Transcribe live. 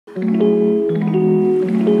Good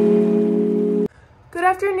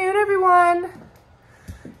afternoon, everyone.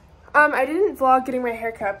 I didn't vlog getting my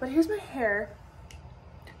hair cut, but here's my hair.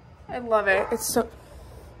 I love it. It's so...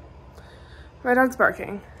 My dog's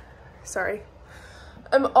barking. Sorry.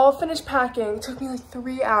 I'm all finished packing. It took me like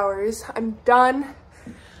 3 hours. I'm done.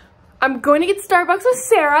 I'm going to get Starbucks with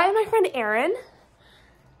Sarah and my friend Erin.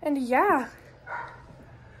 And yeah.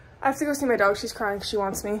 I have to go see my dog. She's crying. She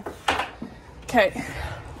wants me. Okay.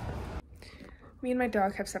 Me and my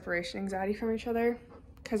dog have separation anxiety from each other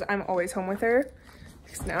because I'm always home with her.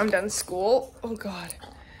 Because now I'm done school. Oh God.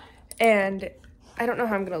 And I don't know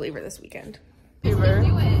how I'm going to leave her this weekend. We used to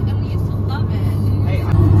do it and we used to love it.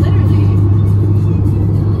 Literally.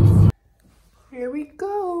 Here we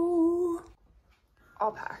go.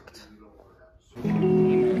 All packed.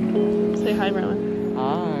 Say hi, Rowan.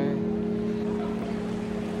 Hi.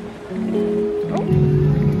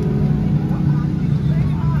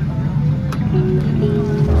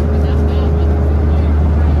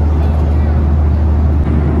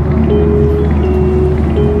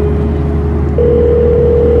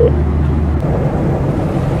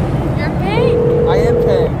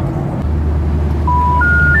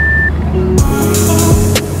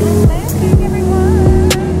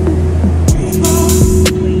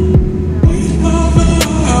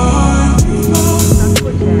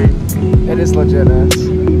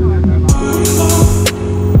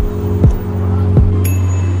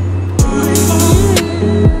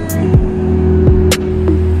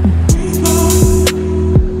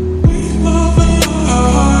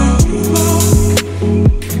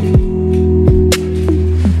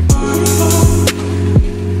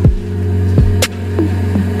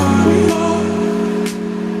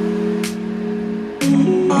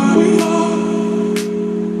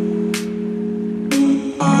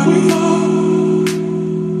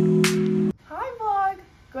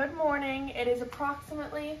 It is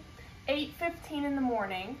approximately 8:15 in the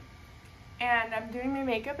morning and I'm doing my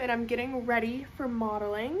makeup and I'm getting ready for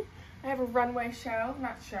modeling. I have a runway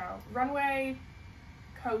runway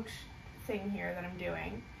coach thing here that I'm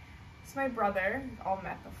doing. It's my brother, we've all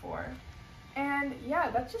met before. And yeah,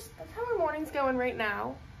 that's how our morning's going right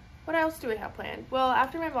now. What else do we have planned? Well,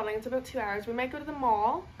 after my modeling, it's about 2 hours. We might go to the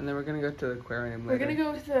mall. And then we're gonna go to the aquarium later. We're gonna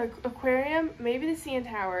go to the aquarium, maybe the CN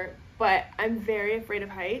Tower, but I'm very afraid of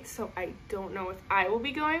heights, so I don't know if I will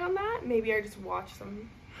be going on that. Maybe I just watch them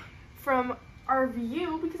from our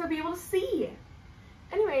view because I'll be able to see.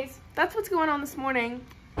 Anyways, that's what's going on this morning.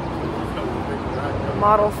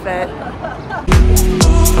 Model fit.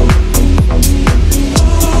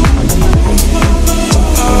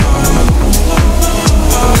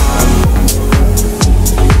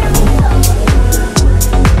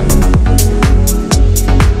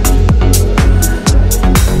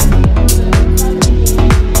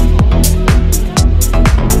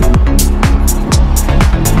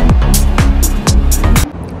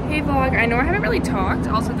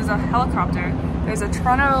 Also, there's a helicopter. There's a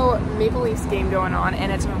Toronto Maple Leafs game going on,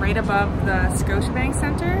 and it's right above the Scotiabank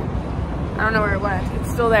Center. I don't know where it went.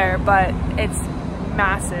 It's still there, but it's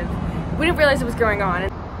massive. We didn't realize it was going on.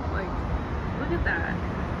 Like, look at that.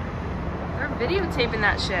 They're videotaping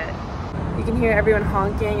that shit. You can hear everyone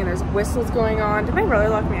honking, and there's whistles going on. Did my brother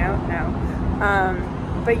lock me out?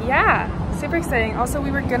 No. But yeah, super exciting. Also,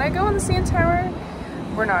 we were gonna go on the CN Tower.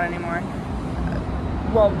 We're not anymore.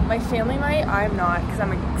 Well, my family might, I'm not, because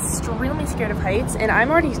I'm extremely scared of heights, and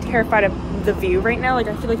I'm already terrified of the view right now. Like,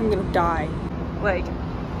 I feel like I'm gonna die. Like,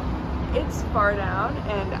 it's far down,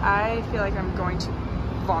 and I feel like I'm going to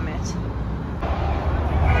vomit.